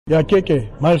Yeah, Keke,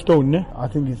 milestone. I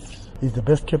think he's the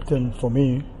best captain for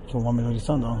me for Mamelodi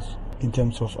Sundowns in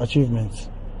terms of achievements.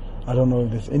 I don't know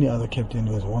if there's any other captain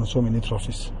who has won so many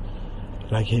trophies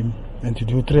like him. And to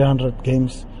do 300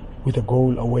 games with a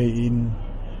goal away in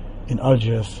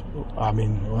Algiers, I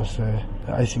mean, it was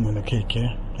icing on the cake.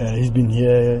 He's been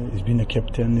here, he's been a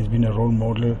captain, he's been a role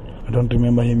model. I don't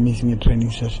remember him missing a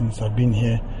training session. I've been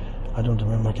here. I don't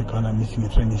remember Kekana missing a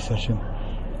training session.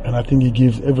 And I think he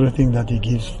gives everything that he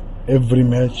gives every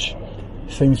match,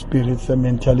 same spirit, same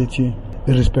mentality,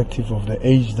 irrespective of the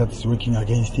age that's working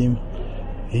against him.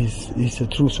 He's a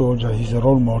true soldier, he's a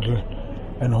role model,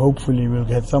 and hopefully we'll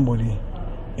get somebody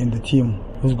in the team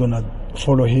who's going to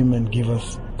follow him and give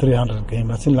us 300 games.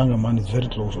 I think Langerman is very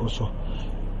close also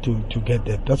to get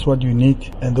that. That's what you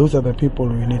need, and those are the people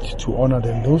we need to honor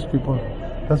them. Those people,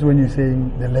 that's when you're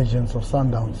saying the legends of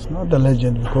Sundowns. Not the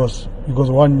legend because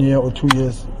 1 year or 2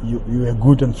 years you were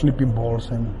good and flipping balls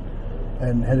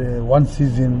and had one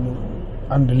season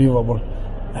unbelievable,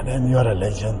 and then you are a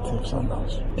legend of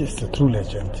Sundowns. It's a true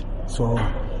legend. So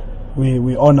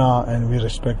we honor and we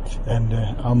respect, and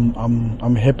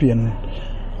I'm happy and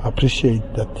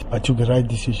appreciate that I took the right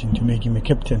decision to make him a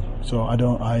captain. So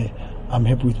I'm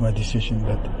happy with my decision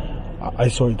that I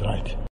saw it right.